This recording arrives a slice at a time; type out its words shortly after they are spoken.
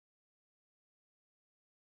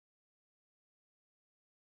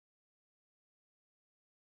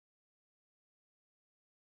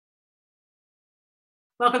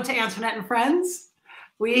Welcome to Antoinette and Friends.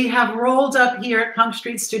 We have rolled up here at Punk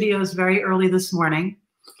Street Studios very early this morning.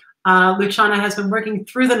 Luciana has been working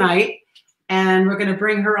through the night, and we're going to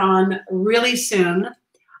bring her on really soon.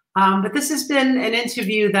 But this has been an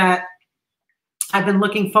interview that I've been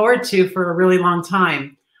looking forward to for a really long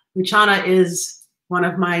time. Luciana is one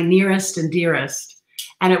of my nearest and dearest.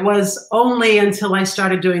 And it was only until I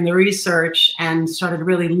started doing the research and started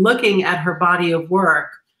really looking at her body of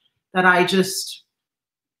work that I just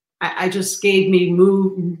gave me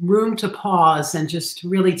room to pause and just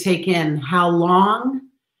really take in how long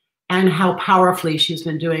and how powerfully she's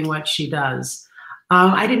been doing what she does.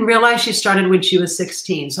 I didn't realize she started when she was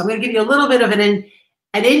 16. So I'm going to give you a little bit of an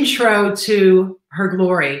intro to her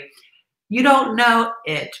glory. You don't know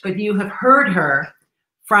it, but you have heard her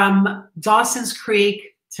from Dawson's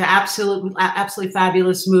Creek to Absolutely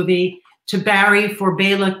Fabulous Movie, to Barry for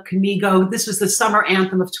Bela Conmigo. This was the summer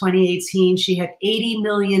anthem of 2018. She had 80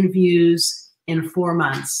 million views in 4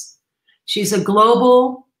 months. She's a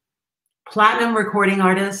global platinum recording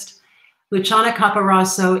artist. Luciana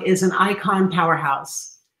Caparaso is an icon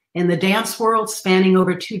powerhouse in the dance world, spanning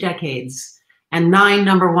over 2 decades and 9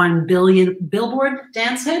 #1 Billboard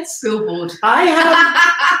dance hits. Billboard. I have.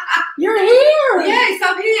 You're here. Yes,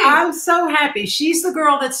 I'm here. I'm so happy. She's the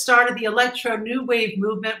girl that started the electro new wave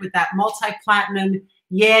movement with that multi-platinum,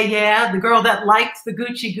 yeah, yeah. The girl that liked the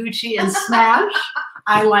Gucci and Smash.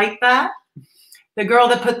 I like that. The girl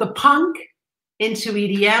that put the punk into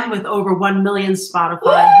EDM with over 1 million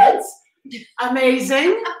Spotify hits.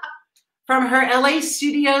 Amazing. From her LA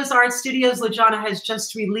studios, art studios, Luciana has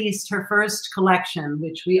just released her first collection,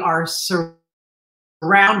 which we are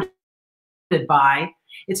surrounded by.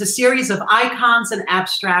 It's a series of icons and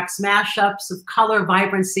abstracts, mashups of color,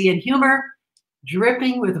 vibrancy, and humor,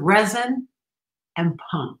 dripping with resin and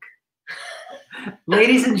punk.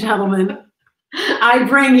 Ladies and gentlemen, I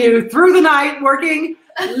bring you through the night working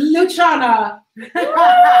Luciana.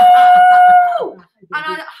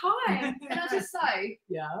 Hi, can I just say,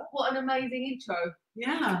 yeah, what an amazing intro.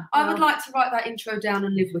 Yeah. I would like to write that intro down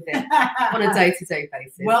and live with it on a day-to-day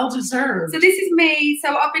basis. Well deserved. So this is me.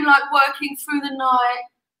 So I've been like working through the night.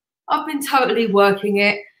 I've been totally working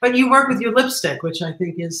it. But you work with your lipstick, which I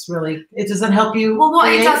think is really, it doesn't help you. Well, what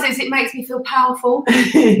create? it does is it makes me feel powerful.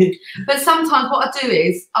 But sometimes what I do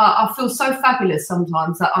is I feel so fabulous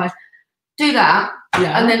sometimes that I do that.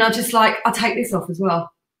 Yeah. And then I just like, I take this off as well.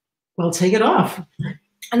 Well, take it off.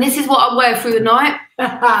 And this is what I wear through the night.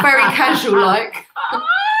 Very casual like.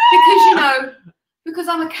 Because, you know, because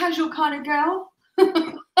I'm a casual kind of girl.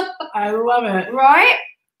 I love it. Right?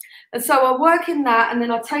 And so I work in that, and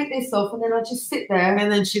then I take this off, and then I just sit there. And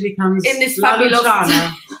then she becomes in this fabulous.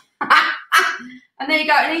 And there you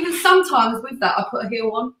go. And even sometimes with that, I put a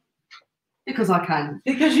heel on because I can.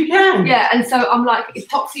 Because you can. Yeah. And so I'm like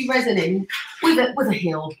epoxy resining with a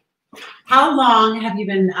heel. How long have you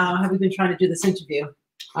been trying to do this interview?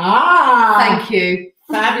 Ah, thank you.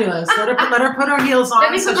 Fabulous. Let her put her heels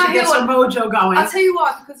on so she gets her mojo going. I'll tell you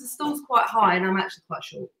why, because the stool's quite high and I'm actually quite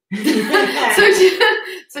short.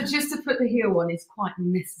 so just to put the heel on is quite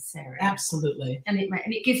necessary. Absolutely. And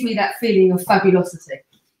it gives me that feeling of fabulosity.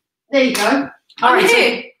 There you go. All right,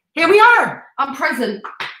 here. So here we are. I'm present.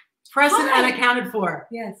 Present and accounted for.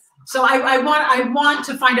 Yes. So I want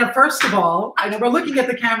to find out, first of all, I know we're looking at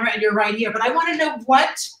the camera and you're right here, but I want to know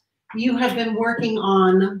what you have been working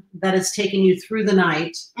on that has taken you through the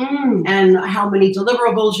night, and how many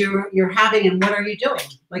deliverables you're having, and what are you doing?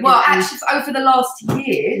 Like, well, actually, over the last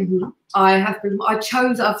year, I've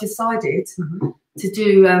decided to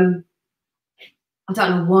do, I don't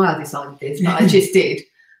know why I decided this, but I just did.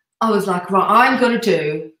 I was like, right, I'm going to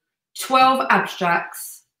do 12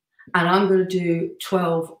 abstracts, and I'm going to do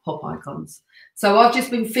 12 pop icons. So I've just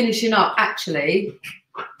been finishing up, actually.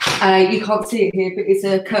 You can't see it here, but it's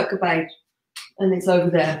a Kurt Cobain, and it's over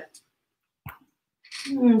there.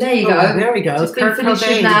 There you go. There we go. Just been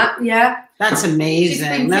finishing that. Yeah. That's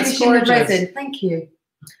amazing. That's gorgeous. The resin. Thank you.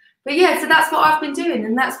 But yeah, so that's what I've been doing,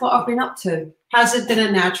 and that's what I've been up to. Has it been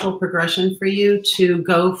a natural progression for you to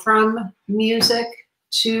go from music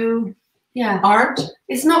to art?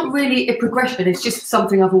 It's not really a progression. It's just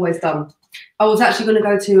something I've always done. I was actually going to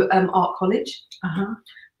go to art college,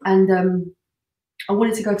 and I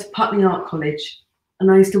wanted to go to Putney Art College,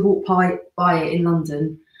 and I used to walk by it in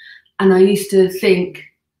London, and I used to think,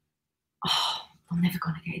 oh, I'm never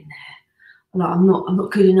going to get in there. Like, I'm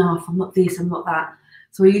not good enough. I'm not this. I'm not that.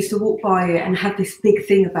 So I used to walk by it and have this big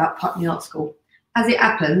thing about Putney Art School. As it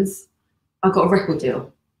happens, I got a record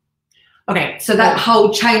deal. Okay, so that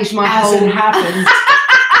whole changed my whole. As it happens.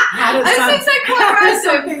 How does that? Quite random.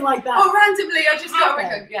 Something like that. Or randomly, I just got a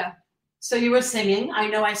record. Yeah. So you were singing. I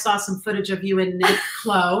know I saw some footage of you and Nick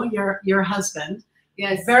Clow, your husband.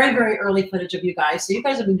 Yes. Very, very early footage of you guys. So you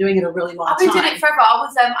guys have been doing it a really long time. I've been doing it forever.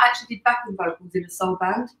 I actually did backing vocals in a soul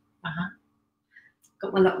band.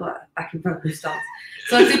 Got my backing vocal stance.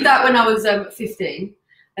 So I did that when I was 15.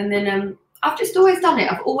 And then I've just always done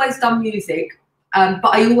it. I've always done music. But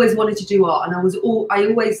I always wanted to do art. And I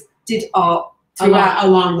always did art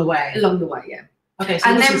along the way. Along the way, yeah. Okay. So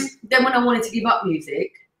and then when I wanted to give up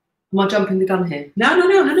music, am I jumping the gun here? No.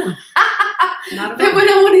 Then when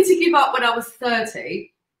I wanted to give up when I was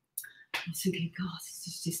 30, I was thinking, God, this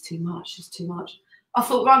is just too much. It's too much. I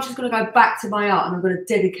thought, well, I'm just going to go back to my art and I'm going to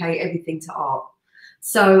dedicate everything to art.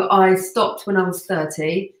 So I stopped when I was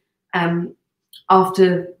 30.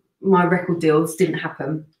 After my record deals didn't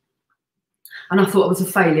happen. And I thought I was a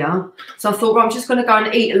failure. So I thought, well, I'm just going to go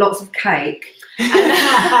and eat lots of cake. Which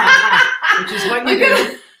is what you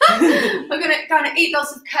do. I'm going to go and eat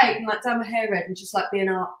lots of cake and like dye my hair red and just like be an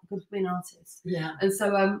artist. Yeah. And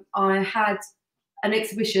so I had an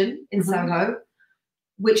exhibition in Soho,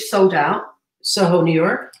 which sold out. Soho, New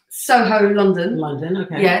York? Soho, London. London,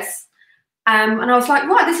 okay. Yes. And I was like,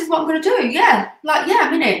 right, this is what I'm going to do. Yeah. Like, yeah,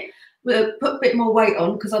 I'm in it. Put a bit more weight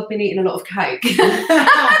on because I've been eating a lot of cake.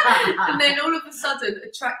 And then all of a sudden a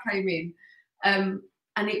track came in. And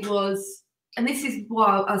it was, and this is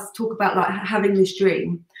why I talk about like having this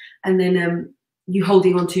dream and then you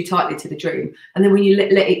holding on too tightly to the dream. And then when you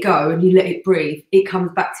let it go and you let it breathe, it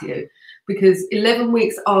comes back to you. Because 11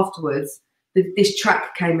 weeks afterwards, this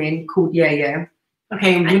track came in called Yeah, Yeah.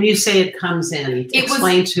 Okay, and when you say it comes in,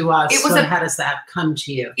 explain to us, how does that come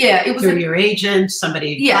to you? Yeah, it was through your agent,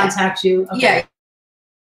 somebody contact you? Okay.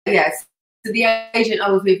 Yeah, yes. So the agent I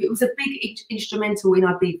was with, it was a big instrumental in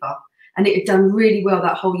Ibiza, and it had done really well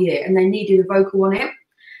that whole year, and they needed a vocal on it.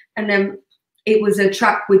 And then it was a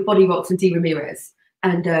track with Body Rocks and Dee Ramirez,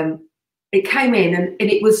 and it came in, and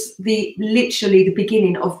it was literally the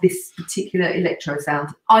beginning of this particular electro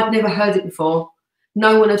sound. I'd never heard it before.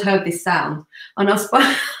 No one had heard this sound. And I spoke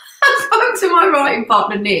to my writing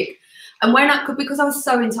partner, Nick. And because I was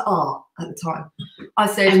so into art at the time, I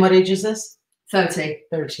said... And what age is this? 30.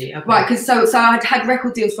 30, okay. Right, because so I'd had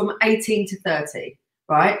record deals from 18 to 30,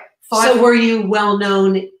 right? So were you well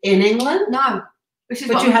known in England? No. But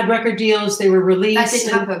you had record deals, they were released. That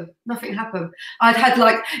didn't happen. Nothing happened. I'd had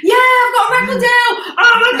like, yeah, I've got a record deal.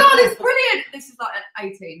 Oh my God, it's brilliant. This is like at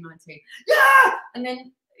 18, 19. Yeah. And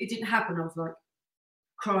then it didn't happen. I was like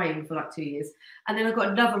crying for like 2 years. And then I got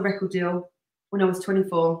another record deal when I was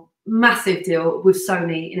 24. Massive deal with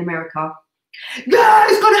Sony in America. Yeah,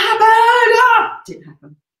 it's going to happen. Ah! Didn't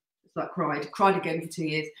happen. It's like cried again for 2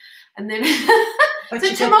 years. And then it's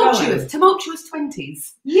a tumultuous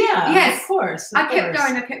 20s. Yeah, yes, of course. I kept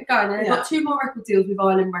going. And I got 2 more record deals with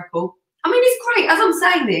Island Record. I mean, it's great. As I'm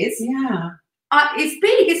saying this, it's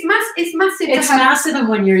big. It's massive. It's massive, and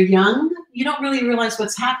when you're young, you don't really realize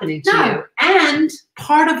what's happening to you. And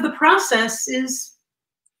part of the process is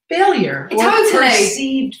failure, or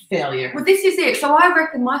perceived failure. Well, this is it. So I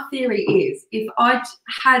reckon my theory is, if I'd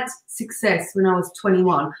had success when I was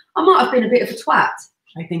 21, I might have been a bit of a twat.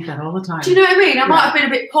 I think that all the time. Do you know what I mean? I might have been a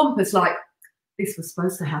bit pompous, like, this was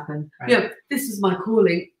supposed to happen. Right. You know, this is my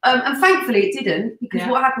calling. And thankfully it didn't, because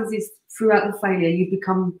what happens is throughout the failure, you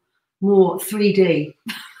become more 3D.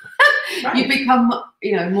 Right. You become,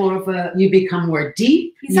 more of a... You become more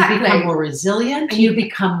deep. Exactly. You become more resilient. You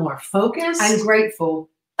become more focused. And grateful.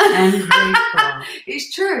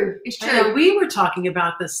 It's true. It's true. We were talking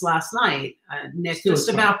about this last night, Nick, just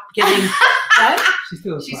about getting... She's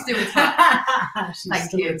still a twat.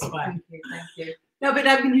 Thank you. Thank you. No, but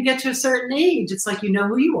when you get to a certain age, it's like you know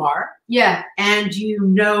who you are. Yeah. And you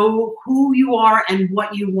know who you are and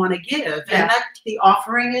what you want to give. Yeah. And the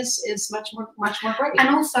offering is much more great. And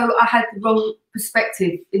also I had the wrong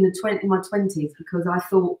perspective in my 20s, because I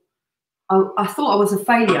thought I was a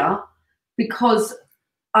failure because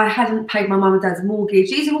I hadn't paid my mum and dad's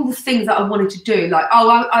mortgage. These are all the things that I wanted to do. Like,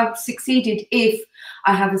 I've succeeded if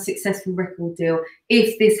I have a successful record deal,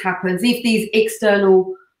 if this happens, if these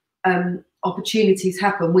external opportunities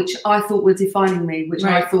happen, which I thought were defining me, which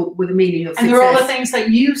I thought were the meaning of success. And they're all the things that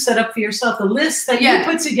you set up for yourself, the list that you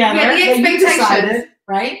put together, the expectations,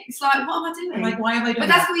 right? It's like, what am I doing? Like, why am I doing But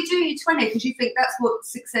that's what you do in your 20s, because you think that's what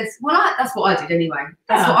success, that's what I did anyway.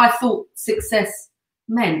 That's what I thought success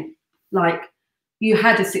meant. Like, you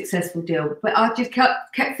had a successful deal. But I just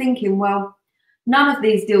kept thinking, well, none of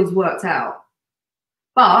these deals worked out.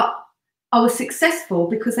 But I was successful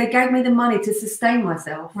because they gave me the money to sustain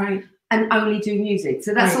myself. Right. And only do music.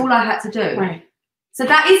 So that's all I had to do. Right. So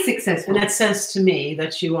that is successful. And that says to me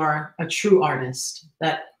that you are a true artist,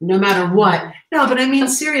 that no matter what, no, but I mean,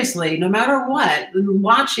 seriously, no matter what,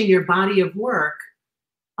 watching your body of work,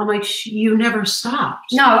 I'm like, you never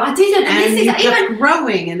stopped. No, I didn't. And this you is kept even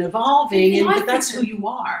growing and evolving, and but that's that, who you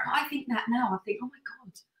are. I think that now. I think, oh my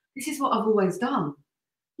God, this is what I've always done.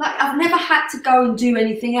 Like, I've never had to go and do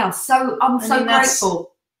anything else. So I'm so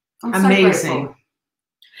grateful. I'm amazing. So grateful.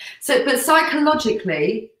 So, but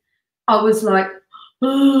psychologically, I was like,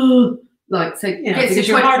 oh, like, so yeah, because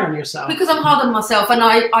you're hard on yourself. Because I'm hard on myself, and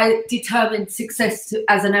I determined success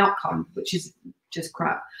as an outcome, which is just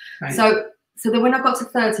crap. Right. So then when I got to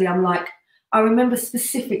 30, I'm like, I remember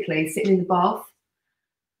specifically sitting in the bath,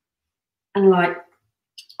 and like,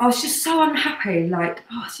 I was just so unhappy. Like,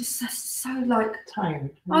 oh, I was just so like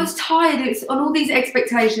tired. Right? I was tired. It's on all these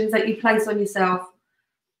expectations that you place on yourself,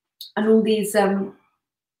 and all these,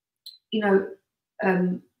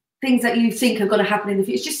 things that you think are going to happen in the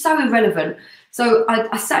future. It's just so irrelevant. So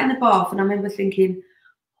I sat in the bath, and I remember thinking,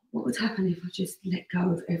 what would happen if I just let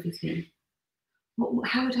go of everything?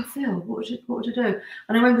 How would I feel? What would I do?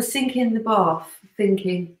 And I remember sinking in the bath,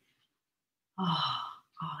 thinking, oh,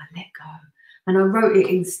 I let go. And I wrote it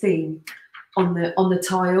in steam on the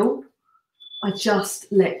tile. I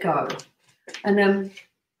just let go. And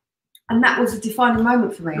that was a defining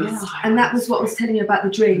moment for me. Yeah. And that was what I was telling you about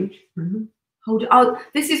the dream. Mm-hmm.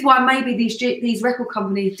 This is why maybe these record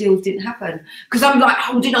company deals didn't happen, because I'm like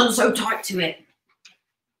holding on so tight to it.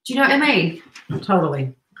 Do you know what I mean?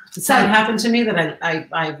 Totally. So it happened to me that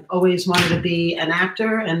I always wanted to be an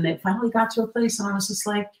actor, and it finally got to a place, and I was just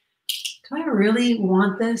like, do I really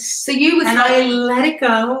want this? So I let it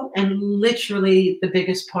go, and literally the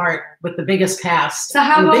biggest part with the biggest cast. So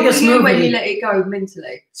how old were you when you let it go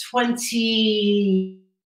mentally? 20.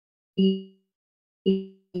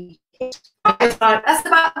 I thought that's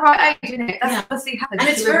about the right age, isn't it? That's obviously happens. And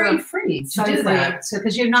it's very free to do that. So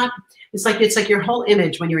because you're not, it's like your whole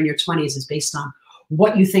image when you're in your 20s is based on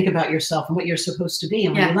what you think about yourself and what you're supposed to be.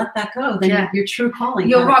 And when you let that go, then your true calling.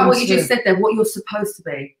 You're right. What you just said there, what you're supposed to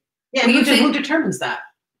be. Yeah. Who determines that?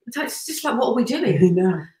 It's just like, what are we doing? I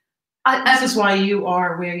know. This is why you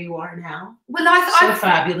are where you are now. Well, so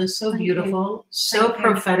fabulous, so beautiful, so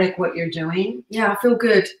prophetic what you're doing. Yeah, I feel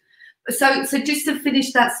good. So just to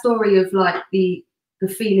finish that story of like the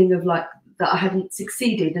feeling of like that I hadn't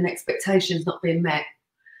succeeded and expectations not being met.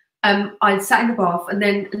 I sat in the bath, and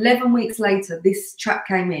then 11 weeks later, this track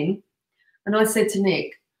came in, and I said to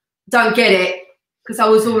Nick, "Don't get it," because I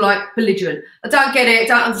was all like belligerent. "I don't get it.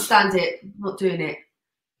 Don't understand it. I'm not doing it."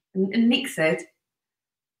 And Nick said,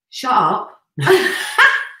 "Shut up.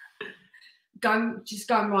 Just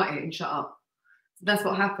go and write it and shut up." That's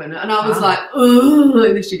what happened, and I was like, "Ugh,"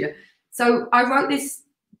 in the studio. So I wrote these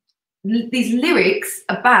lyrics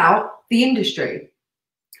about the industry.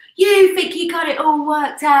 You think you got it all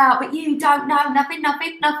worked out, but you don't know nothing.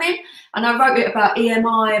 And I wrote it about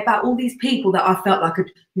EMI, about all these people that I felt like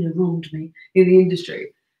had wronged me in the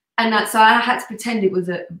industry. And so I had to pretend it was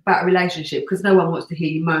about a relationship, because no one wants to hear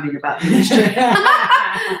you moaning about the industry.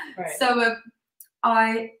 Right. So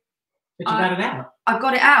But you got it out. I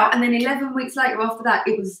got it out, and then 11 weeks later after that,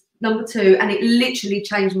 it was #2, and it literally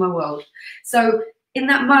changed my world. So in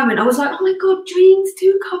that moment, I was like, oh my God, dreams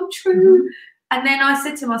do come true. Mm-hmm. And then I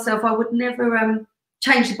said to myself, I would never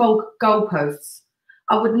change the goalposts.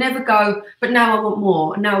 I would never go, but now I want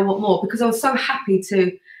more, and now I want more, because I was so happy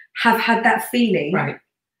to have had that feeling. Right.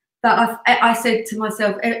 That I said to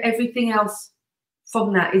myself, everything else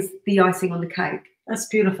from that is the icing on the cake. That's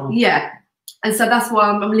beautiful. Yeah. And so that's why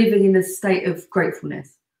I'm living in a state of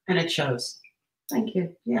gratefulness. And it shows. Thank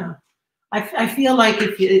you. Yeah. I feel like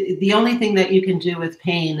the only thing that you can do with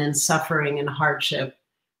pain and suffering and hardship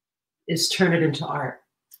is turn it into art.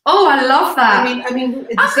 Oh, I love that. I mean,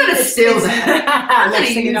 I'm going to steal that.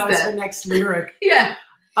 Next thing you know, it's the next lyric. Yeah.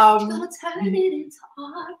 Turn it into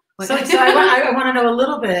art. So I want to know a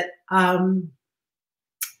little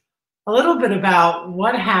bit about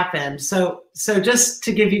what happened. So just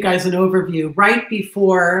to give you guys an overview, right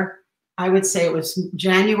before, I would say it was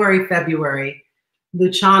January, February,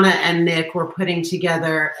 Luciana and Nick were putting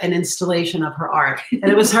together an installation of her art, and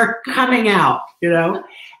it was her coming out,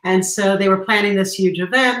 and so they were planning this huge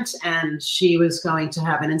event, and she was going to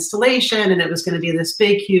have an installation, and it was going to be this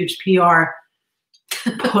big, huge PR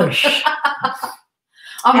push.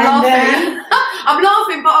 I'm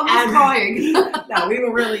laughing, but I'm crying. No, we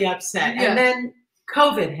were really upset. Yeah. And then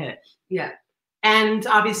COVID hit. Yeah. And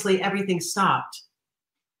obviously everything stopped.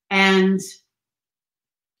 And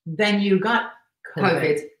then you got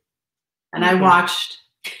COVID. And I watched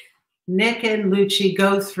Nick and Lucci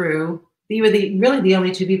go through you were really the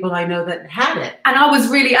only two people I know that had it. And I was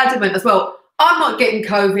really adamant as well. I'm not getting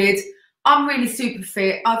COVID. I'm really super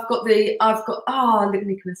fit. I've got look,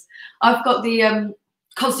 Nicholas. I've got the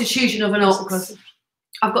constitution of an ox.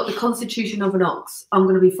 I've got the constitution of an ox. I'm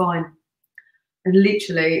going to be fine. And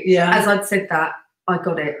literally, as I'd said that, I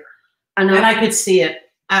got it. And I could see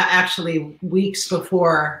it actually weeks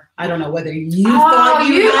before. I don't know whether you thought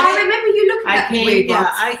you had it. I remember you looking at me.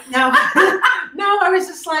 No, I was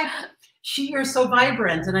just like, you're so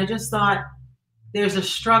vibrant. And I just thought, there's a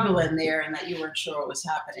struggle in there and that you weren't sure what was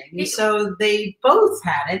happening. So they both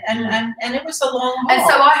had it and it was a long haul. And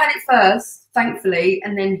so I had it first, thankfully,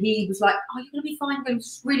 and then he was like, oh, you're going to be fine. It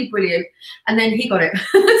was really brilliant. And then he got it.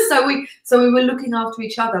 so we were looking after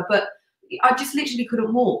each other, but I just literally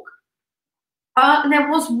couldn't walk. And there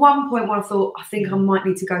was one point where I thought, I think I might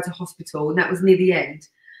need to go to hospital, and that was near the end.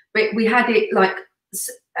 But we had it like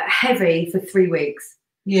heavy for 3 weeks.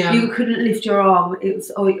 Yeah, you couldn't lift your arm. It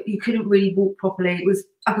was, you couldn't really walk properly. It was,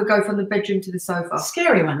 I could go from the bedroom to the sofa. It's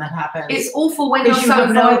scary when that happens. It's awful when you're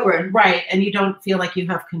so vibrant, right? And you don't feel like you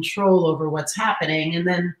have control over what's happening, and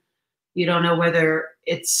then you don't know whether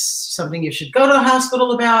it's something you should go to the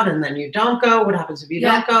hospital about, and then you don't go. What happens if you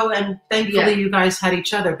don't go? And thankfully, you guys had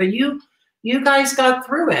each other, but you guys got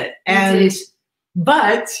through it,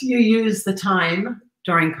 but you used the time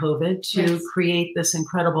during COVID to create this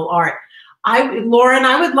incredible art. Lauren,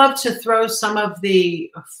 I would love to throw some of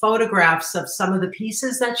the photographs of some of the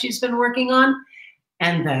pieces that she's been working on.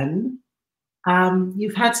 And then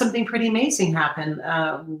you've had something pretty amazing happen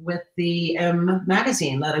with the M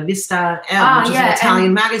magazine, La Rivista M, which is an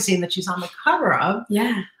Italian magazine that she's on the cover of.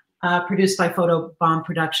 Yeah. Produced by Photobomb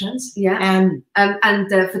Productions. Yeah. And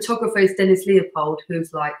the photographer is Dennis Leopold,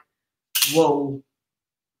 who's like, whoa.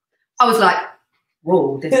 I was like,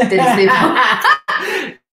 whoa, this is Dennis Leopold.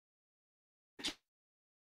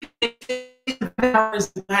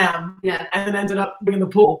 Yeah, and then ended up in the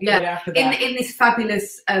pool. Yeah, right after that. In this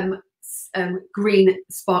fabulous green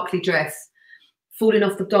sparkly dress, falling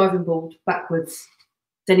off the diving board backwards.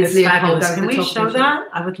 Dennis Leopold. Can we show that?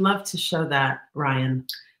 I would love to show that, Ryan.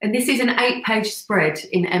 And this is an 8-page spread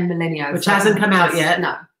in M Millennium, which hasn't come out yet.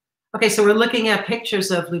 No. Okay, so we're looking at pictures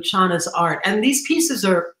of Luciana's art, and these pieces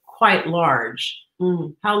are quite large.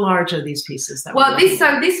 How large are these pieces? This one.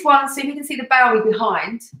 So you can see the Bowie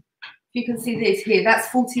behind. You can see this here. That's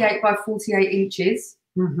 48 by 48 inches.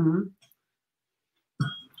 So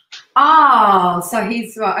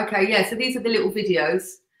he's right. Okay, yeah. So these are the little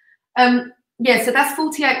videos. Yeah. So that's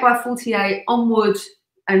 48 by 48 on wood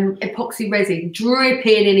and epoxy resin,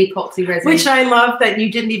 dripping in epoxy resin. Which I love that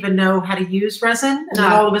you didn't even know how to use resin, and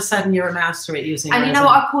then all of a sudden you're a master at using resin. And you know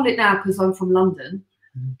what I call it now, because I'm from London.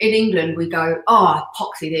 In England, we go, oh,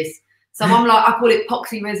 epoxy this. So I'm like, I call it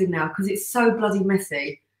epoxy resin now because it's so bloody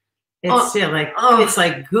messy. It's it's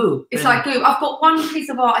like goop. It's like goop. I've got one piece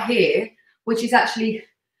of art here, which is actually,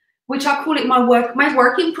 which I call it my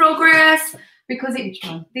work in progress, because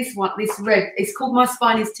this red, it's called My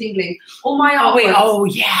Spine is Tingling. All my art. Wait,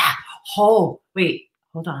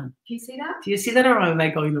 hold on. Do you see that? Do you see that, or am I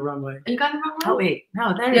going the wrong way? Are you going the wrong way? Oh wait,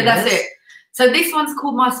 no, there it is. Yeah, that's it. So this one's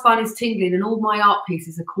called My Spine is Tingling, and all my art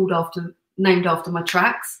pieces are named after my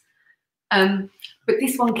tracks. But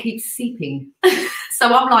this one keeps seeping.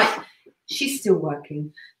 So I'm like, she's still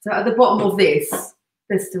working. So at the bottom of this,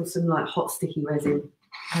 there's still some like hot sticky resin.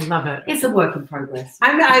 I love it. It's a work in progress.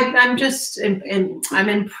 I'm just I'm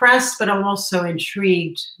impressed, but I'm also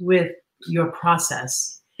intrigued with your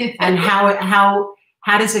process and how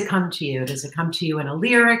does it come to you? Does it come to you in a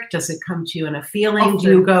lyric? Does it come to you in a feeling? Often. Do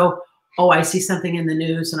you go, oh, I see something in the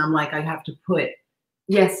news and I'm like, I have to put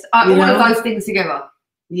all of those things together.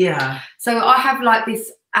 Yeah. So I have like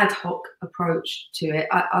this ad hoc approach to it.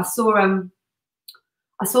 I saw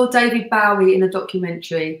David Bowie in a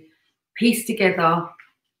documentary piece together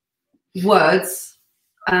words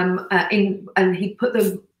and he put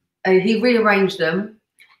them, he rearranged them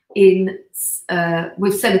in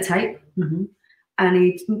with sellotape, and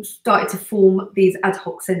he started to form these ad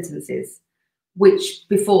hoc sentences, which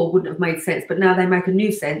before wouldn't have made sense, but now they make a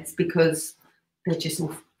new sense because they're just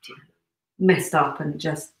all messed up and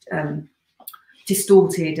just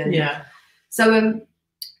distorted. And so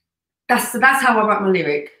that's how I write my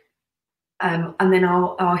lyric. And then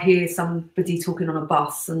I'll hear somebody talking on a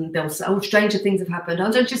bus and they'll say, oh, stranger things have happened.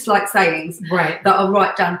 And they're just like sayings that I'll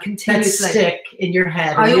write down continuously. That stick in your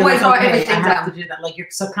head. I always write everything down. I have to do that. Like your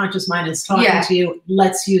subconscious mind is talking to you.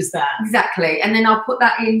 Let's use that. Exactly. And then I'll put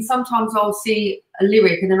that in. Sometimes I'll see a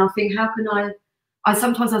lyric and then I'll think, how can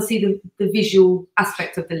sometimes I'll see the visual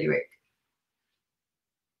aspect of the lyric.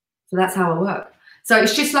 So that's how I work. So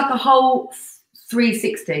it's just like a whole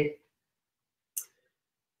 360.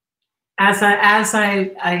 As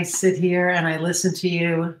I sit here and I listen to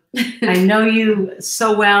you, I know you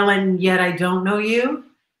so well, and yet I don't know you.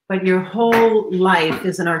 But your whole life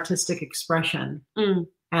is an artistic expression,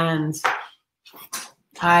 and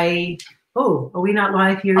are we not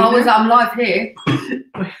live here? Oh, I'm live here.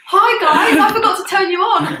 Hi guys, I forgot to turn you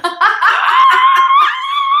on.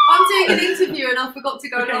 I'm doing an interview and I forgot to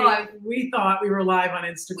go live. We thought we were live on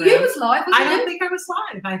Instagram. You was live, wasn't I don't think I was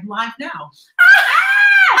live. I'm live now.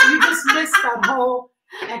 You just missed that whole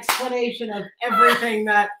explanation of everything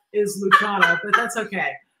that is Luciana, but that's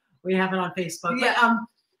okay. We have it on Facebook. Yeah. But,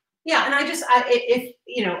 yeah, and if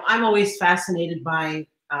you know, I'm always fascinated by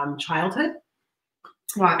childhood,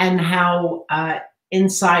 right, and how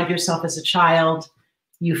inside yourself as a child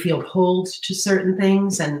you feel pulled to certain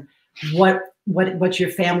things, and what's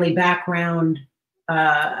your family background,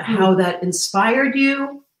 how that inspired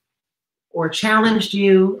you or challenged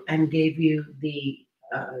you and gave you the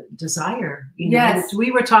desire. You know? Yes.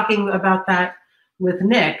 We were talking about that with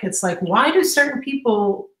Nick. It's like, why do certain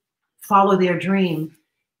people follow their dream,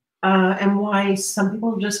 and why some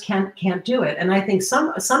people just can't do it? And I think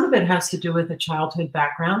some of it has to do with a childhood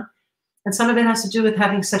background, and some of it has to do with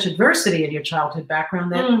having such adversity in your childhood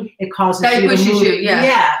background that it causes you to move.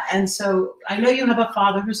 Yeah. And so I know you have a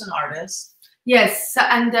father who's an artist. Yes,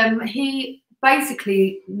 and he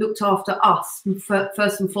basically looked after us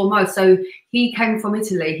first and foremost. So he came from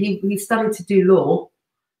Italy. He studied to do law,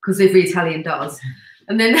 because every Italian does.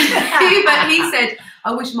 And then he said,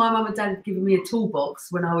 I wish my mum and dad had given me a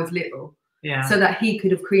toolbox when I was little, so that he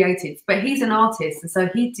could have created. But he's an artist, and so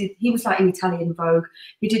he was like in Italian Vogue.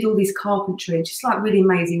 He did all this carpentry and just like really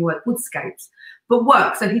amazing work, woodscapes, but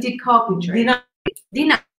work. So he did carpentry.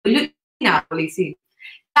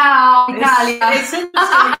 Ciao, Italia. It's interesting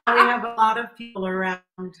how we have a lot of people around.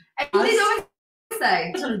 Dove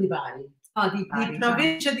sei? Sono di Bari. Oh, di Bari. Di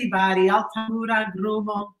provincia di Bari, Altamura,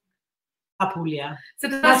 Grumo, Apulia. So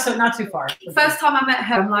not too far. First time I met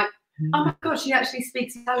her, I'm like, oh my God, she actually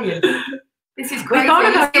speaks Italian. This is crazy. We thought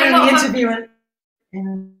about doing the interview.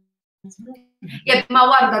 Yeah, ma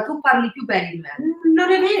guarda, tu parli più bene di me. Non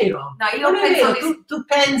è vero. No, io penso che tu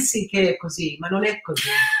pensi che è così, ma non è così.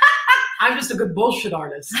 I'm just a good bullshit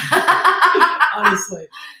artist, honestly.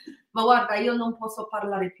 Ma guarda, io non posso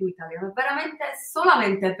parlare più italiano, veramente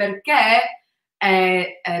solamente perché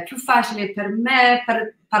è più facile per me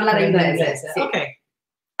parlare inglese. Sì. Okay.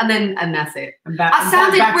 And that's it. I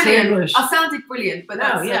sounded brilliant, but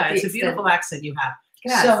that's it's a beautiful accent you have.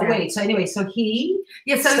 Grazie. So anyway, so he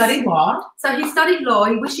studied law. So he studied law.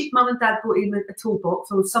 He wished his mum and dad brought him a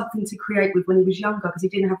toolbox or something to create with when he was younger, because he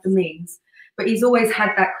didn't have the means. But he's always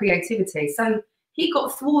had that creativity. So he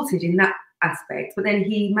got thwarted in that aspect, but then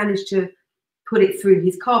he managed to put it through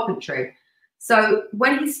his carpentry. So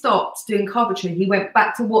when he stopped doing carpentry, he went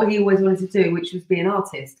back to what he always wanted to do, which was be an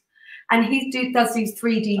artist. And he does these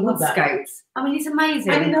 3D woodscapes. I mean, it's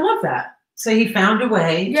amazing. I mean, I love that. So he found a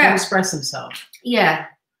way to express himself. Yeah.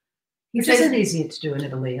 Which isn't easy to do in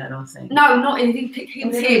Italy, I don't think. No, not in.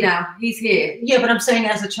 He's here now. He's here. Yeah, but I'm saying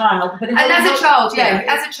as a child. But as a child,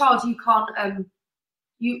 as a child, you can't.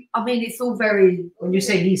 I mean, it's all very. When you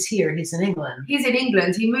say he's here, he's in England. He's in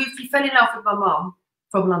England. He moved. He fell in love with my mum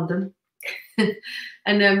from London, and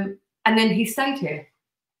then he stayed here.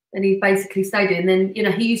 And he basically stayed here. And then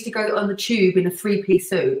he used to go on the tube in a 3-piece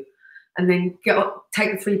suit, and then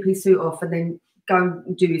take the 3-piece suit off, and then go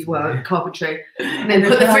and do his work, carpentry, and then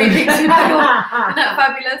put the 3-piece suit back on. Isn't that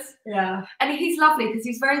fabulous? Yeah. And he's lovely because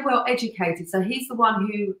he's very well educated. So he's the one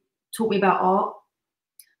who taught me about art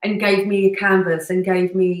and gave me a canvas and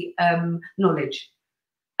gave me knowledge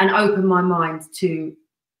and opened my mind to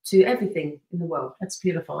everything in the world. That's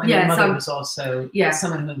beautiful. And your mother was also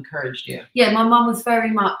someone who encouraged you. Yeah, my mum was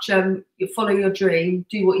very much follow your dream,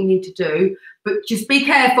 do what you need to do, but just be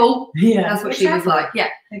careful. Yeah, that's what she was like. Yeah,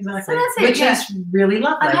 exactly. So that's it. Which is really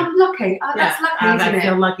lovely. And I'm lucky. That's lucky, isn't it? I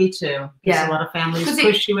feel lucky too. Because a lot of families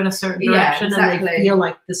push you in a certain direction, and they feel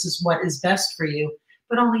like this is what is best for you,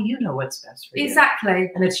 but only you know what's best for you.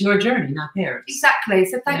 Exactly. And it's your journey, not theirs. Exactly.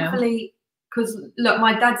 So thankfully. Because look,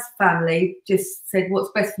 my dad's family just said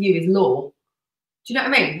what's best for you is law. Do you know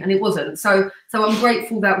what I mean? And it wasn't. So I'm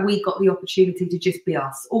grateful that we got the opportunity to just be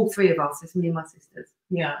us, all three of us. It's me and my sisters.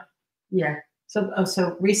 Yeah, yeah.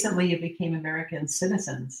 So recently you became American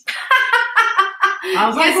citizens. I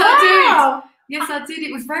was like, wow. Yes, I did.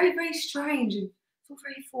 It was very, very strange and it's all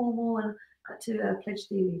very formal, and I had to pledge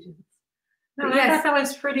the allegiance. No, I thought that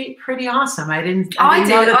was pretty awesome. I didn't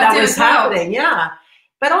know that was happening. Yeah.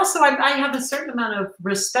 But also, I have a certain amount of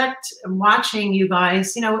respect watching you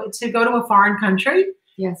guys, to go to a foreign country.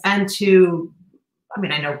 Yes. And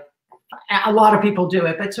I know a lot of people do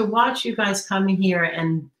it, but to watch you guys come here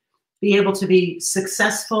and be able to be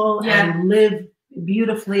successful and live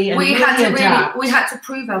beautifully, and we had to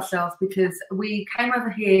prove ourselves, because we came over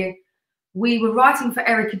here. We were writing for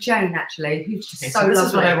Erica Jane, actually, who's just so lovely. This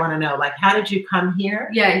is what I want to know. Like, how did you come here?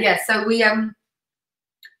 Yeah. So we had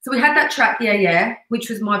that track, Yeah, which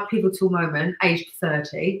was my pivotal moment, aged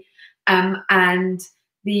 30, and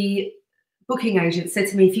the booking agent said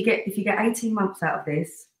to me, if you get 18 months out of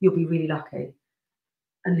this, you'll be really lucky.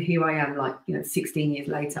 And here I am, like, 16 years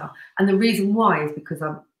later. And the reason why is because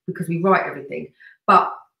we write everything.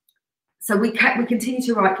 But so we continue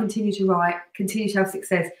to write, continue to have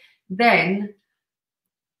success. Then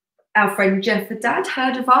our friend Jeff the Dad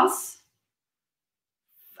heard of us,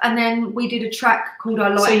 and then we did a track called I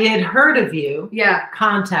Like. So he had heard of you,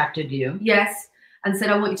 contacted you, yes, and said,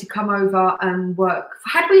 I want you to come over and work.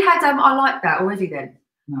 Had we had I Like That already then?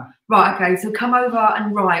 No. Right, okay, so come over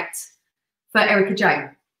and write for Erica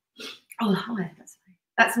Jane. Oh, hi,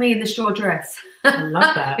 that's me in the straw dress. I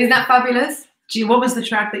love that. Isn't that fabulous? What was the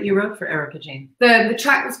track that you wrote for Erica Jane? The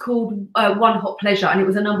track was called One Hot Pleasure, and it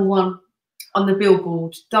was a #1 on the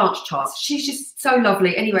Billboard dance charts. She's just so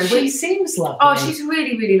lovely. Anyway, she seems lovely. Oh, she's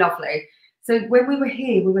really, really lovely. So when we were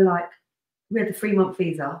here, we had the 3-month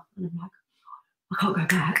visa, and I'm like, I can't go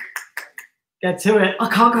back. Get to it. I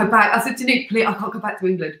can't go back. I said to Nick, please, I can't go back to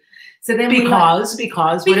England. So then because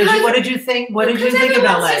what did you think? What did you think of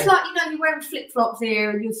LA? It's like, you're wearing flip flops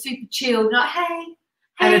here, and you're super chill. You're like, hey.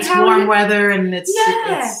 And it's warm weather, and it's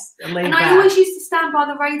laid and back. I always used to stand by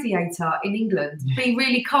the radiator in England, being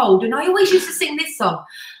really cold, and I always used to sing this song,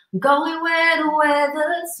 going where the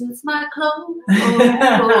weather suits my clothes.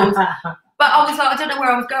 But I was like, I don't know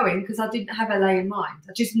where I was going, because I didn't have LA in mind.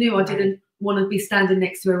 I just knew I didn't want to be standing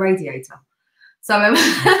next to a radiator. So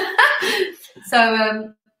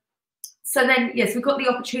so then, yes, we got the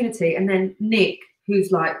opportunity, and then Nick,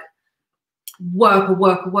 who's like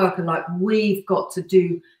worker, like, we've got to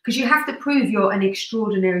do, because you have to prove you're an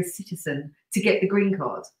extraordinary citizen to get the green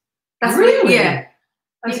card. That's really? Yeah.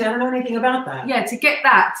 I don't know anything about that. Yeah, to get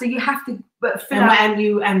that, so you have to fill out.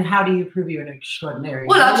 And how do you prove you're an extraordinary?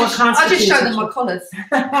 Well, I just show them my collars.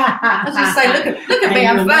 I just say, look at me,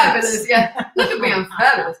 I'm fabulous. Yeah, look at me, I'm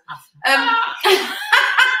fabulous. And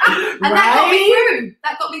that got me through.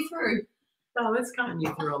 That got me through. Oh, it's gotten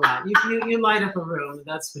you through a lot. You light up a room,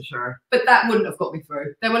 that's for sure. But that wouldn't have got me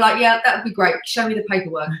through. They were like, yeah, that would be great. Show me the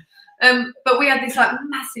paperwork. But we had this like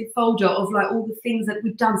massive folder of like all the things that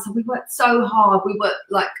we've done. So we worked so hard. We worked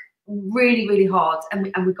like really, really hard, and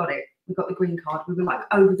we got it. We got the green card. We were like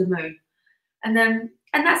over the moon. And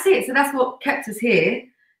that's it. So that's what kept us here.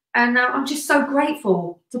 And I'm just so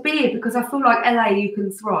grateful to be here, because I feel like LA, you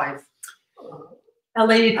can thrive.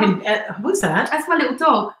 LA, you can. Who's that? That's my little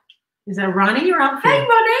dog. Is that Ronnie? You're out here.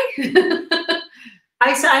 Hey, Ronnie.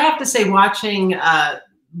 I have to say, watching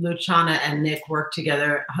Luciana and Nick work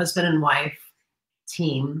together, husband and wife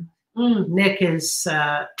team. Nick is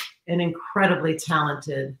an incredibly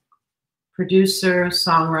talented producer,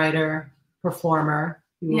 songwriter, performer.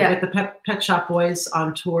 You were with the Pet Shop Boys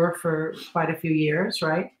on tour for quite a few years,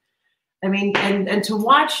 right? I mean, and to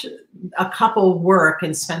watch a couple work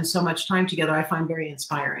and spend so much time together, I find very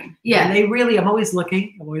inspiring. Yeah. And they really, I'm always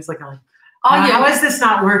looking like, how is this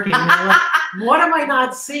not working? Like, what am I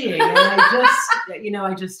not seeing? And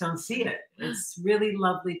I just don't see it. It's really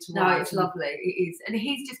lovely to watch. No, it's lovely. It is. And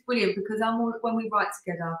he's just brilliant, because when we write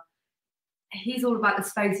together, he's all about the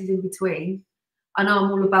spaces in between, and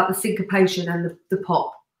I'm all about the syncopation and the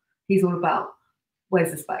pop. He's all about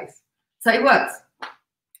where's the space. So it works.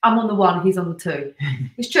 I'm on the 1, he's on the 2.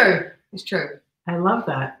 It's true. It's true. I love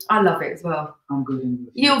that. I love it as well. I'm good in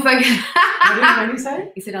this. You're very What did you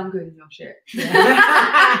say? He said, I'm good in your shit.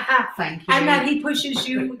 Yeah. Thank you. And that he pushes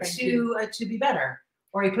you to be better,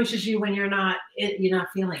 or he pushes you when you're not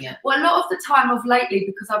feeling it. Well, a lot of the time of lately,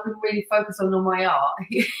 because I've been really focused on my art,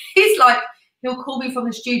 he's like, he'll call me from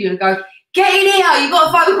the studio and go, get in here, you've got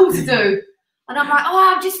a vocal to do. And I'm like,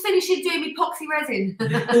 oh, I'm just finishing doing epoxy resin.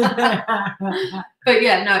 But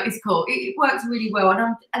yeah, no, it's cool. It works really well.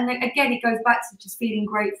 And then again, it goes back to just feeling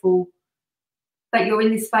grateful that you're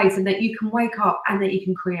in this space, and that you can wake up and that you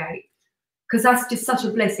can create. Because that's just such a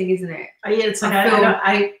blessing, isn't it? Yeah, it's like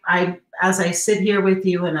I as I sit here with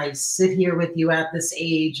you, and I sit here with you at this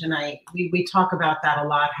age, and we talk about that a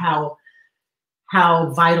lot, how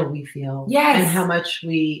vital we feel. Yes. And how much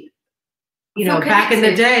we, back in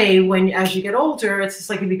the day, when as you get older, it's just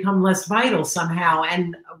like you become less vital somehow.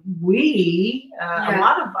 And a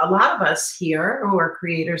lot of us here who are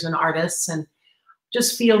creators and artists, and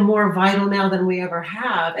just feel more vital now than we ever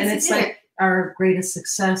have. And it's like, our greatest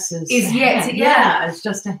success is yet ahead. to, yeah, it's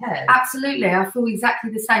just ahead. Absolutely. I feel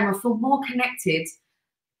exactly the same. I feel more connected.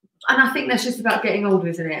 And I think that's just about getting older,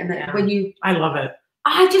 isn't it? And when you, I love it.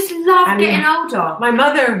 I just love getting older. My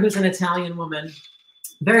mother, who's an Italian woman,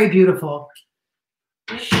 very beautiful.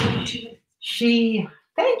 She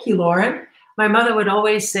thank you, Lauren. My mother would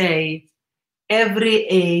always say, every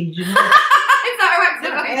age,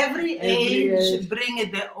 every age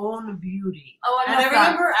bring their own beauty. Oh, I love and I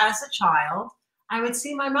remember as a child, I would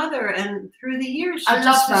see my mother, and through the years, she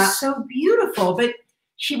was so beautiful. But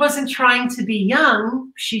she wasn't trying to be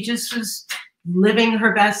young. She just was living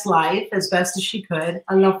her best life as best as she could.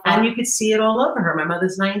 I love that. And you could see it all over her. My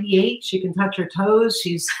mother's 98. She can touch her toes.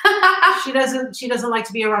 She doesn't like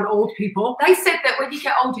to be around old people. They said that when you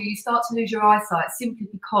get older, you start to lose your eyesight simply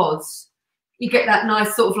because you get that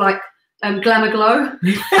nice sort of like glamour glow.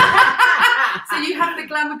 So you have the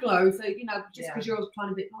glamour glow. So, you know, just because you're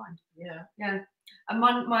kind of a bit blind. Yeah. Yeah. And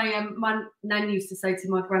my nan used to say to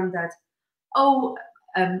my granddad, oh,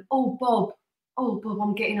 Bob,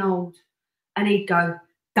 I'm getting old. And he'd go,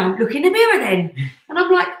 don't look in the mirror then. And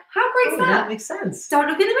I'm like, how great is that? That makes sense. Don't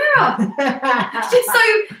look in the mirror. Just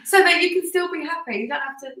so that you can still be happy. You don't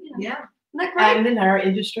have to, you know. Yeah. Isn't that great? And in our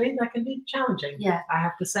industry, that can be challenging. Yeah. I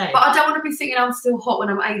have to say. But I don't want to be singing I'm Still Hot when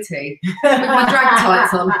I'm 80 with my drag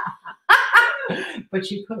tights on.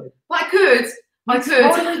 But you could. But I could. I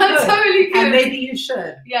totally could. And maybe you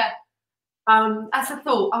should. Yeah. That's a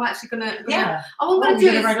thought. I'm actually gonna. Yeah. I'm gonna do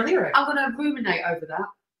is write a lyric. I'm gonna ruminate over that.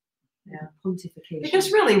 Yeah. Pontification.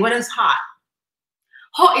 Because really, what is hot?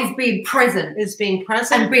 Hot is being present. Is being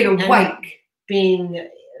present and being awake. Being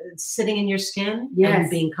sitting in your skin. Yes. And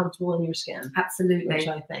being comfortable in your skin. Absolutely. Which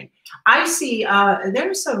I think. I see.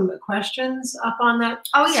 There's some questions up on that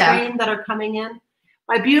screen that are coming in.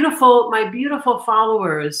 My beautiful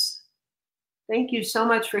followers. Thank you so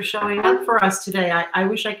much for showing up for us today. I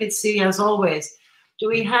wish I could see, as always. Do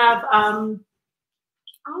we have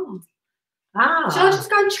Shall I just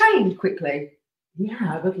go and change quickly? Yeah,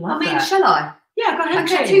 I would love that. Shall I? Yeah, go ahead and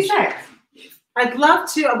change. 2 seconds. I'd love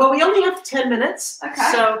to. Well, we only have 10 minutes.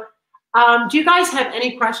 Okay. So do you guys have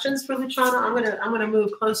any questions for Luciana? I'm gonna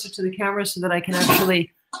move closer to the camera so that I can actually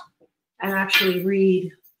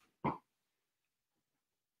read.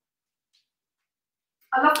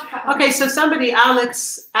 I love the cat. Okay, so somebody,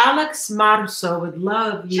 Alex Marso would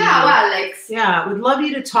love you. Ciao, Alex. Yeah, would love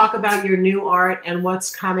you to talk about your new art and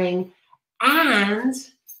what's coming. And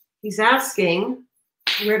he's asking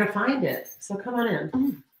where to find it. So come on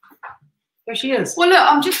in. There she is. Well, look,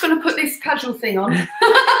 I'm just going to put this casual thing on.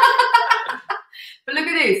 But look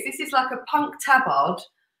at this. This is like a punk tabard.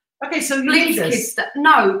 Okay, so you made this.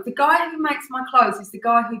 No, the guy who makes my clothes is the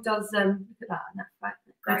guy who does, look at that.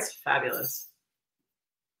 That's fabulous.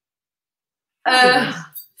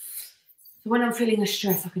 When I'm feeling a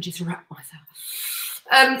stress, I can just wrap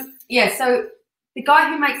myself. Yeah, so the guy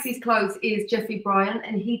who makes these clothes is Jeffrey Bryan,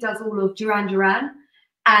 and he does all of Duran Duran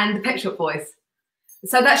and the Pet Shop Boys.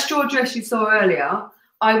 So that straw dress you saw earlier,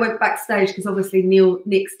 I went backstage because obviously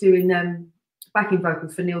Nick's doing backing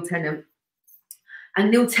vocals for Neil Tennant,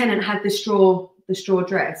 and Neil Tennant had the straw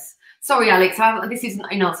dress. Sorry, Alex, this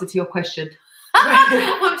isn't in answer to your question.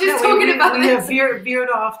 I'm just talking about we have veered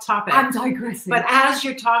off topic. I'm digressing. But as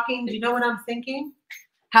you're talking, do you know what I'm thinking?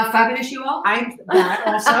 How fabulous you are. I'm that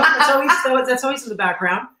also. That's always in the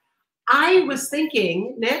background. I was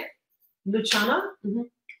thinking, Nick, Luciana,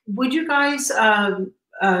 would you guys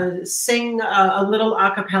sing a little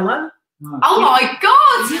a cappella? No. Oh my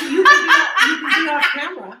God! You can be off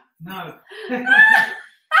camera. No.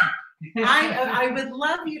 I would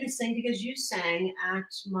love you to sing because you sang at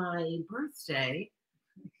my birthday.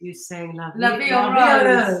 You sang La Vie en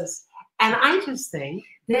Rose. And I just think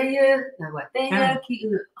I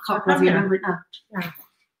can't remember it now. Yeah.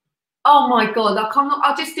 Oh my God, I can't.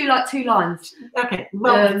 I'll just do like 2 lines. Okay,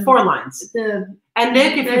 well, 4 lines. And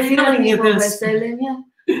Nick, if you're feeling this.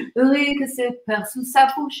 Heureux que se perd sous sa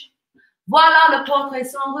bouche. Voilà le portrait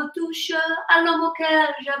sans retouche à l'homme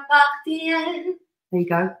auquel j'appartiens. There you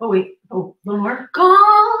go. Oh wait. Oh, one more. Quand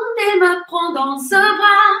il me prend dans un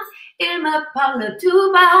bras, il me parle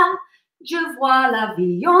tout bas. Je vois la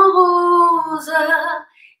vie en rose.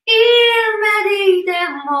 Il me dit des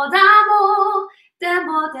mots d'amour, des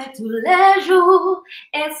mots de tous les jours,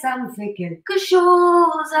 et ça me fait quelque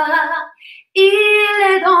chose. Il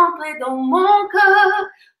est d'entrée dans mon cœur,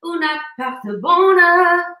 une part de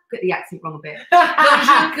bonheur. Got the accent wrong a bit. Donc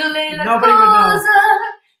je connais la cause.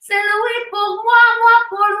 C'est lui pour moi, moi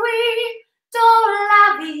pour lui, dans la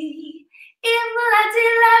vie. Il me l'a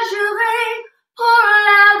dit, l'a juré, pour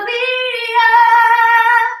la vie.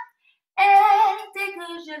 Et dès que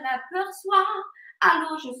je l'aperçois,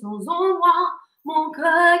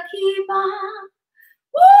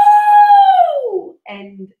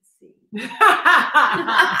 end scene.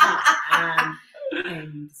 And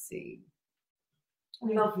end scene. I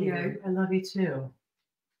love you. I love you too.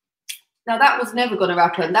 Now that was never going to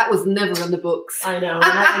happen. That was never in the books. I know.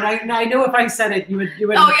 And I knew if I said it, you would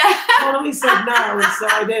oh, yeah. totally said no, so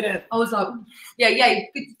I didn't. I was like, yeah.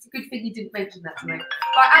 Good thing you didn't mention that to me.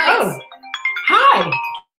 Right, Alex. Oh, hi.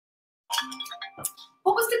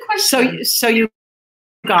 What was the question? So you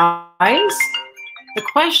guys, the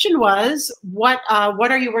question was, what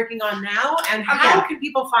are you working on now, and how can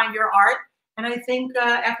people find your art? And I think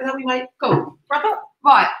after that we might go wrap up.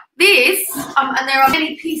 Right. This, and there are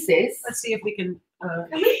many pieces. Let's see if we can.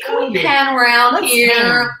 Can we pan around here?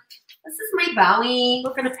 Pan. This is my Bowie.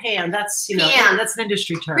 We're gonna pan. That's Pan. that's an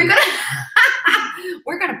industry term.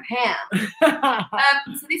 We're gonna pan.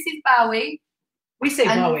 So this is Bowie. We say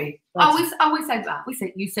Bowie. We say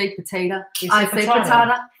Bowie. You say potato. I say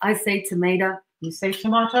potato. I say tomato. You say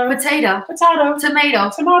tomato. Potato. Potato. Tomato.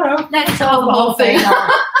 Tomato. Let's tell the whole thing.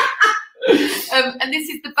 And this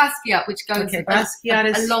is the Basquiat, which goes Basquiat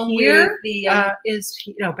is along here. With the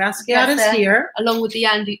Basquiat is here, along with the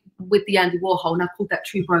Andy Warhol, and I called that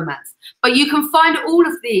True Romance. But you can find all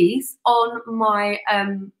of these on my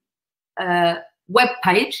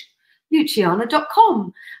webpage,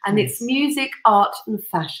 Luciana.com, and it's music, art, and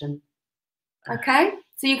fashion. Okay,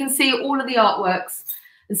 so you can see all of the artworks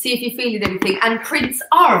and see if you're feeling anything. And prints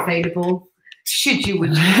are available should you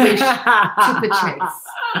wish to purchase.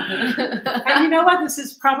 And you know what? This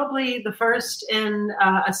is probably the first in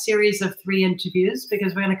a series of 3 interviews,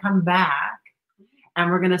 because we're going to come back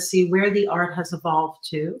and we're going to see where the art has evolved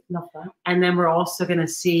to. Love that. And then we're also going to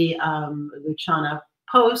see Luciana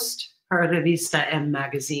post her Revista M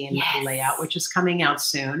magazine layout, which is coming out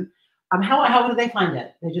soon. How do they find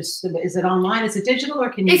it? They just, is it online? Is it digital,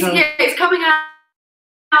 or can you go? Yeah, it's coming out.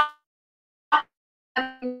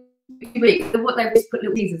 What they've just put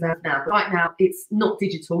little teasers out now. But right now, it's not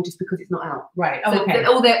digital just because it's not out. Right. So okay.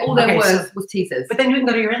 All their words was teasers. But then you can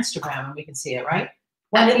go to your Instagram and we can see it, right?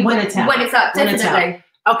 When it's out. When it's out, definitely.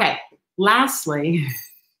 Okay. Lastly,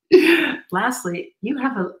 you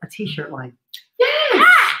have a T-shirt line. Yes.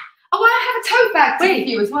 Ah! Oh, I have a tote bag for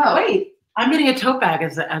you as well. Wait. I'm getting a tote bag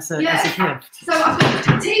as a gift. So I've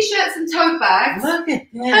got T-shirts and tote bags. Look at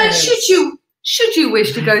this. Should you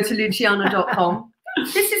wish to go to Luciana.com.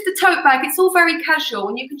 This is the tote bag. It's all very casual,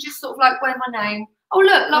 and you can just sort of like wear my name. Oh,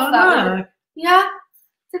 look, love that one. Yeah.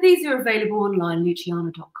 So these are available online,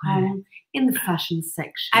 Luciana.com, in the fashion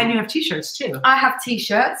section. And you have T-shirts too. I have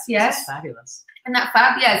T-shirts, yes. That's fabulous. And that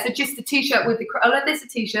fab, yeah. So just the T-shirt with the. Oh, there's the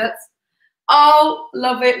T-shirts. Oh,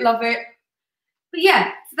 love it, love it. But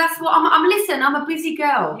yeah, so that's what listen, I'm a busy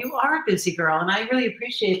girl. You are a busy girl, and I really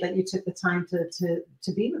appreciate that you took the time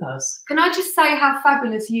to be with us. Can I just say how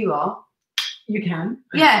fabulous you are? You can.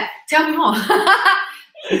 Yeah, tell me more.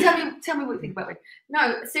 tell me what you think about me.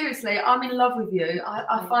 No, seriously, I'm in love with you.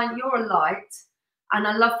 I find you're a light, and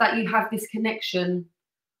I love that you have this connection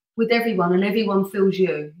with everyone, and everyone feels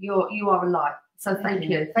you. You are a light. So thank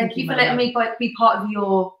you. Thank you for letting me be part of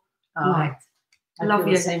your light. I love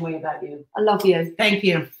you. The same way about you. I love you. Thank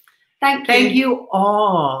you. Thank you. Thank you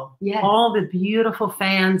all. Yes. All the beautiful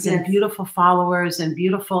fans and beautiful followers and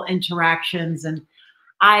beautiful interactions. And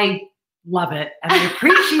I love it. And I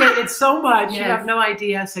appreciate it so much. Yes. You have no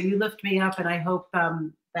idea. So you lift me up, and I hope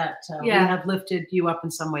that we have lifted you up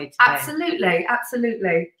in some way today. Absolutely.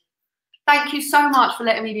 Absolutely. Thank you so much for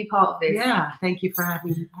letting me be part of this. Yeah, thank you for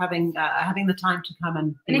having the time to come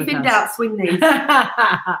and be if with in us. Doubt, swing these.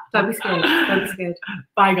 Don't be scared. Don't be scared.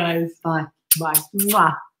 Bye, guys. Bye. Bye.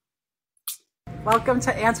 Mwah. Welcome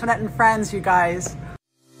to Antoinette and Friends, you guys.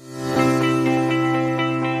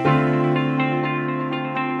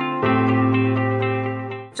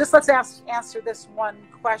 Just let's answer this one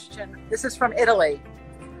question. This is from Italy.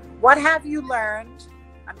 What have you learned?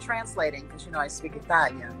 I'm translating because I speak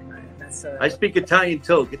Italian. I speak Italian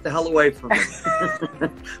too. Get the hell away from me.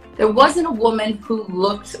 There wasn't a woman who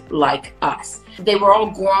looked like us. They were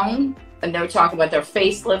all grown, and they were talking about their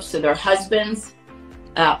facelifts to their husbands,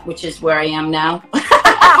 which is where I am now.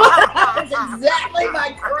 That's exactly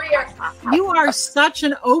my career. You are such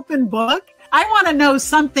an open book. I want to know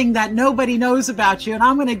something that nobody knows about you, and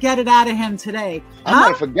I'm going to get it out of him today. I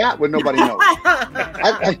might forget what nobody knows.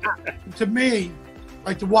 To me,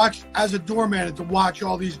 like to watch as a doorman and to watch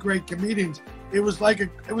all these great comedians, it was like a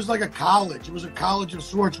college. It was a college of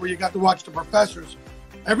sorts where you got to watch the professors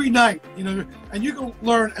every night, and you can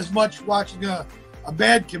learn as much watching a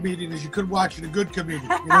bad comedian as you could watching a good comedian. You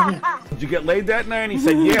know what I mean? Did you get laid that night? And he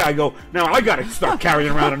said, yeah. I go, now I got to start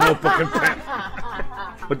carrying around a notebook and pen.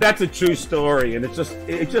 But that's a true story, and it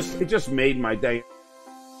just made my day.